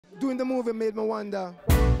Doing the movie made me wonder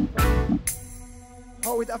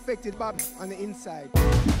how it affected Bob on the inside.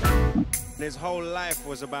 His whole life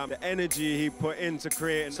was about the energy he put into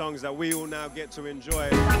creating songs that we all now get to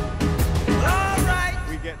enjoy.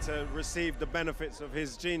 We get to receive the benefits of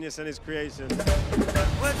his genius and his creation.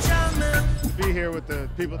 To be here with the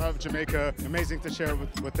people of Jamaica, amazing to share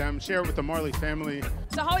with them, share with the Marley family.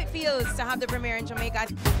 So how it feels to have the premiere in Jamaica?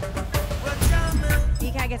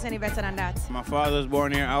 You can't get any better than that. My father was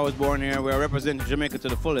born here, I was born here. We're representing Jamaica to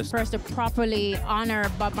the fullest. For us to properly honor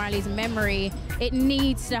Bob Marley's memory, it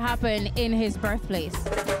needs to happen in his birthplace.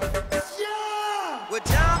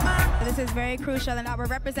 This is very crucial and that we're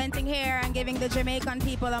representing here and giving the Jamaican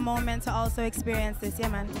people a moment to also experience this, yeah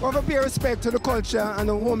man. We have to pay respect to the culture and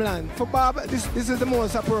the homeland. For Bob, this is the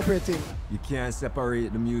most appropriate thing. You can't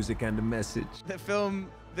separate the music and the message. The film,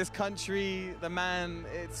 this country, the man,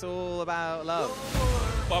 it's all about love.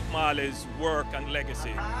 Bob Marley's work and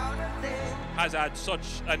legacy has had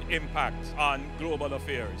such an impact on global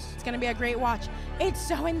affairs. It's going to be a great watch. It's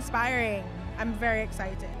so inspiring. I'm very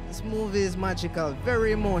excited. This movie is magical,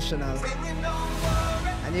 very emotional,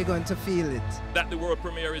 and you're going to feel it. That the world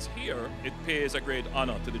premiere is here, it pays a great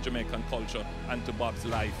honor to the Jamaican culture and to Bob's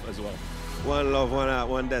life as well. One love, one art,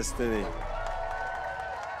 one destiny.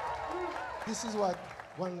 This is what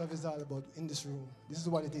One Love is all about in this room. This is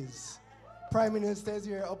what it is. Prime Minister is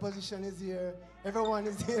here, opposition is here, everyone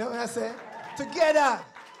is here. You know what I say? Together!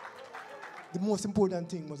 The most important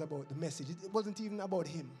thing was about the message. It wasn't even about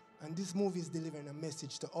him. And this movie is delivering a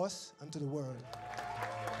message to us and to the world.